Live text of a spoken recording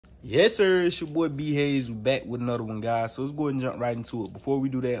Yes, sir. It's your boy B Hayes back with another one, guys. So let's go ahead and jump right into it. Before we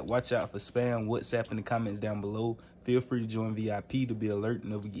do that, watch out for spam, WhatsApp in the comments down below. Feel free to join VIP to be alert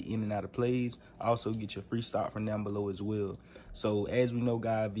whenever we get in and out of plays. Also, get your free start from down below as well. So as we know,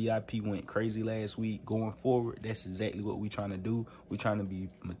 guys, VIP went crazy last week. Going forward, that's exactly what we're trying to do. We're trying to be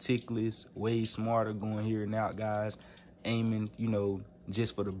meticulous, way smarter going here and out, guys. Aiming,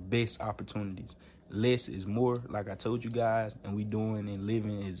 just for the best opportunities. Less is more, like I told you guys, and we doing and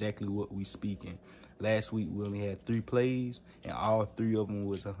living exactly what we speaking. Last week, we only had 3 plays, and all 3 of them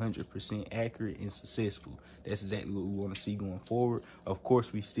was 100% accurate and successful. That's exactly what we want to see going forward. Of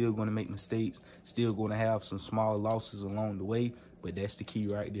course, we still going to make mistakes, still going to have some small losses along the way, but that's the key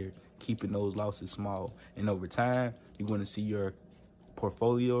right there, keeping those losses small. And over time, you're going to see your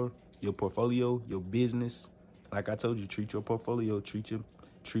portfolio, your business. Like I told you, treat your portfolio,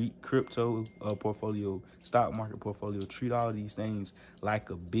 treat crypto portfolio, stock market portfolio, treat all these things like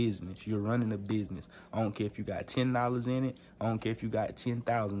a business. You're running a business. I don't care if you got $10 in it. I don't care if you got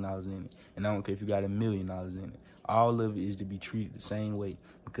 $10,000 in it. And I don't care if you got $1 million in it. All of it is to be treated the same way.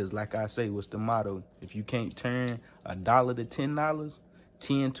 Because like I say, what's the motto? If you can't turn $1 to $10,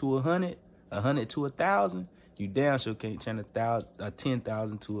 10 to 100, 100 to 1,000, you damn sure can't turn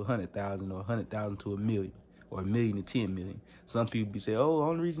 10,000 to 100,000 or 100,000 to 1 million. Or 1 million to 10 million. Some people be saying, oh, the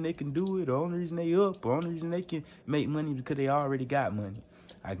only reason they can do it, or the only reason they up, or the only reason they can make money because they already got money.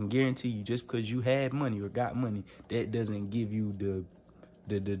 I can guarantee you, just because you had money or got money, that doesn't give you the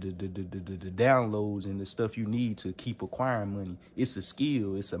downloads and the stuff you need to keep acquiring money. It's a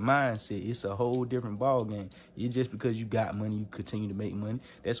skill, it's a mindset, it's a whole different ball game. It's just because you got money, you continue to make money.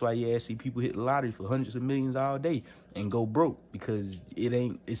 That's why you see people hit the lottery for hundreds of millions all day and go broke, because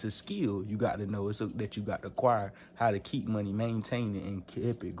it's a skill you got to know. That you got to acquire how to keep money, maintain it, and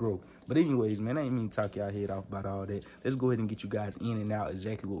keep it grow. But anyways, man, I ain't mean to talk y'all head off about all that. Let's go ahead and get you guys in and out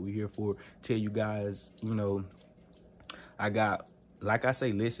exactly what we're here for. Tell you guys, I got, like I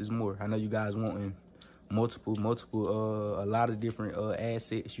say, less is more. I know you guys wanting multiple, a lot of different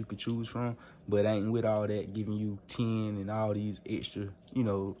assets you could choose from, but I ain't with all that giving you 10 and all these extra,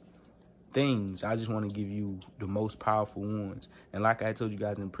 things. I just want to give you the most powerful ones. And like I told you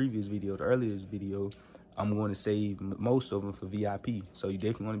guys in the previous video, the earliest video, I'm going to save most of them for VIP. So you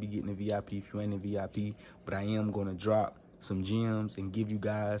definitely want to be getting a VIP if you ain't in VIP, but I am going to drop some gems and give you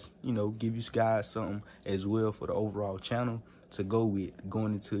guys, something as well for the overall channel to go with,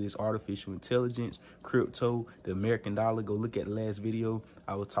 going into this artificial intelligence, crypto, the American dollar. Go look at the last video.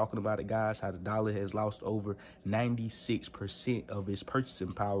 I was talking about it, guys, how the dollar has lost over 96% of its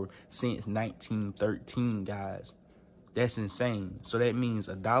purchasing power since 1913, guys. That's insane. So that means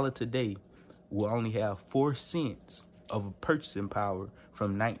a dollar today will only have 4 cents of purchasing power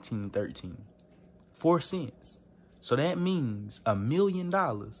from 1913. 4 cents. So that means $1 million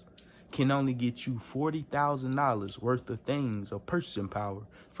can only get you $40,000 worth of things of purchasing power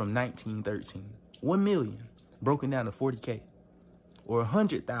from 1913. 1 million broken down to 40K, or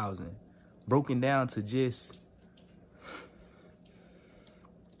 100,000 broken down to just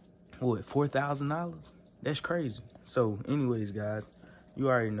what, $4,000? That's crazy. So anyways, guys, you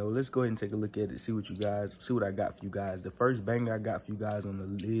already know. Let's go ahead and take a look at it, see what I got for you guys. The first banger I got for you guys on the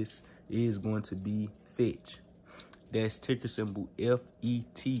list is going to be Fetch. That's ticker symbol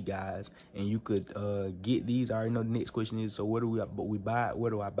FET, guys. And you could get these. I already know the next question is, so where do we buy it?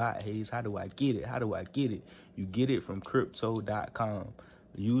 Where do I buy it, Hayes? How do I get it? How do I get it? You get it from crypto.com.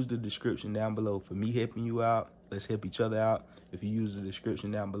 Use the description down below. For me helping you out, let's help each other out. If you use the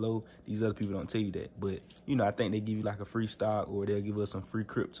description down below, these other people don't tell you that. But, I think they give you like a free stock, or they'll give us some free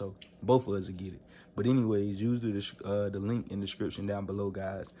crypto. Both of us will get it. But anyways, use the link in the description down below,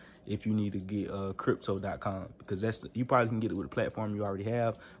 guys, if you need to get crypto.com, because you probably can get it with a platform you already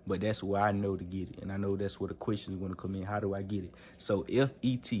have, but that's where I know to get it. And I know that's where the question is going to come in. How do I get it? So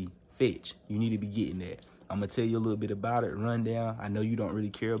FET, Fetch, you need to be getting that. I'm going to tell you a little bit about it, rundown. I know you don't really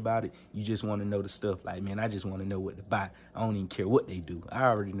care about it. You just want to know the stuff. Like, man, I just want to know what to buy. I don't even care what they do. I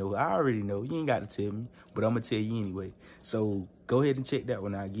already know. You ain't got to tell me, but I'm going to tell you anyway. So go ahead and check that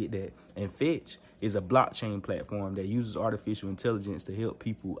when I get that. And Fetch is a blockchain platform that uses artificial intelligence to help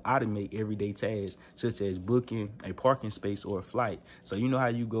people automate everyday tasks, such as booking a parking space or a flight. So you know how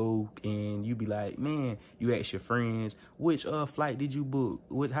you go and you be like, man, you ask your friends, which flight did you book?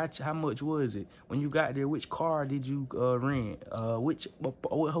 How much was it? When you got there, which car did you rent? What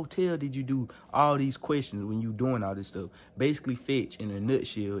hotel did you do? All these questions when you doing all this stuff. Basically, Fetch, in a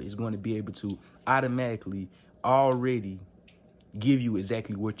nutshell, is going to be able to automatically already give you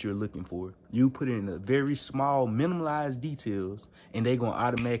exactly what you're looking for. You put in a very small, minimalized details, and they're going to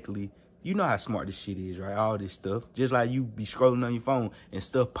automatically You know how smart this shit is, right? All this stuff. Just like you be scrolling on your phone and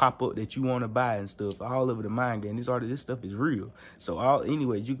stuff pop up that you want to buy and stuff all over the mind game. This stuff is real. So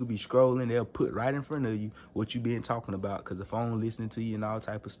anyways, you could be scrolling. They'll put right in front of you what you been talking about, because the phone listening to you and all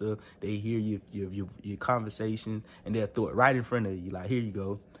type of stuff. They hear your conversation, and they'll throw it right in front of you. Like, here you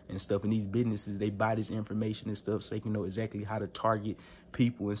go and stuff. And these businesses, they buy this information and stuff so they can know exactly how to target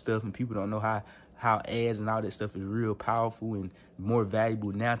people and stuff. And people don't know how ads and all that stuff is real powerful and more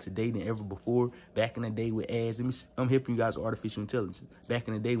valuable now today than ever before. Back in the day with ads, I'm helping you guys with artificial intelligence. Back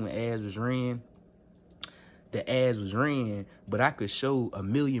in the day when ads was ran, but I could show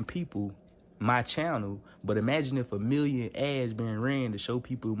 1 million people my channel. But imagine if 1 million ads being ran to show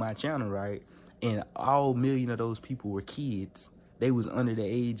people my channel, right? And all 1 million of those people were kids. They was under the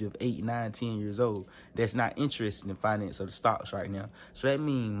age of 8, 9, 10 years old. That's not interested in finance or the stocks right now. So that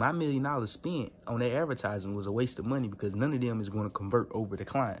means my $1 million spent on that advertising was a waste of money, because none of them is going to convert over to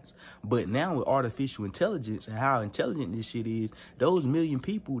clients. But now with artificial intelligence and how intelligent this shit is, those 1 million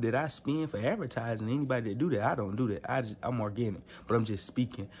people that I spend for advertising, anybody that do that, I don't do that. I'm organic, but I'm just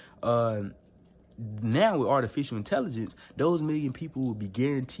speaking. Now with artificial intelligence, those 1 million people will be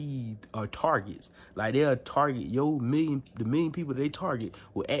guaranteed targets. Like, they'll target the 1 million people they target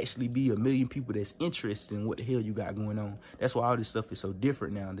will actually be 1 million people that's interested in what the hell you got going on. That's why all this stuff is so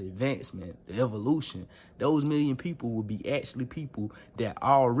different now. The advancement, the evolution. Those 1 million people will be actually people that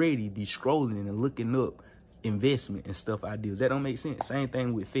already be scrolling and looking up investment and stuff ideas. That don't make sense. Same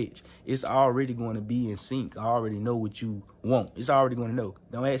thing with Fetch. It's already going to be in sync. I already know what you want. It's already going to know.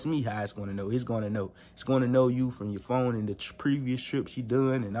 Don't ask me how it's going to know. It's going to know. It's going to know you from your phone and the previous trips you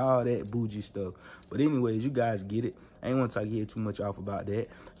done and all that bougie stuff. But anyways, you guys get it. I ain't want to talk here too much off about that.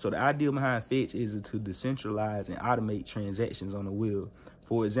 So the idea behind Fetch is to decentralize and automate transactions on the wheel.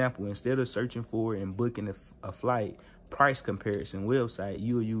 For example, instead of searching for and booking a flight price comparison website,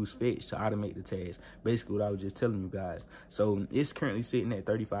 you'll use Fetch to automate the task. Basically what I was just telling you guys. So it's currently sitting at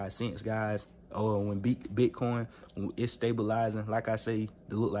 35 cents, guys. When Bitcoin is stabilizing, like I say,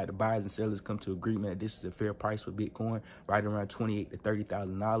 to look like the buyers and sellers come to agreement that this is a fair price for Bitcoin, right around $28,000 to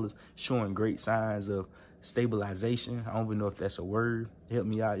 $30,000, showing great signs of stabilization. I don't even know if that's a word. Help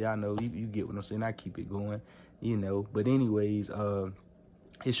me out, y'all know. You get what I'm saying. I keep it going, you know. But anyways,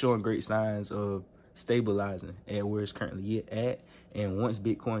 it's showing great signs of stabilizing at where it's currently at. And once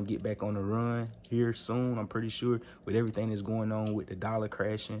Bitcoin get back on the run here soon, I'm pretty sure, with everything that's going on with the dollar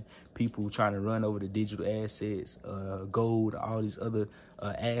crashing, people trying to run over the digital assets, gold, all these other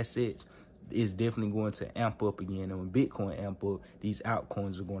assets, is definitely going to amp up again. And when Bitcoin amp up, these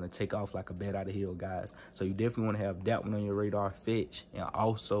altcoins are going to take off like a bat out of hell, guys. So you definitely want to have that one on your radar, Fetch, and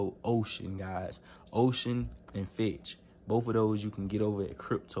also Ocean, guys. Ocean and Fetch. Both of those you can get over at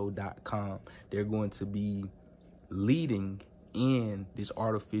crypto.com. They're going to be leading in this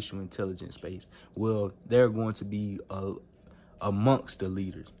artificial intelligence space. Well, they're going to be amongst the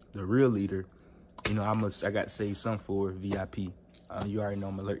leaders. The real leader, you know, I got to save some for VIP. You already know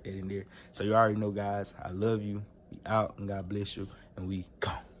I'm alert that in there. So you already know, guys, I love you. We out, and God bless you, and we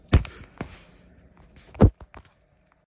gone.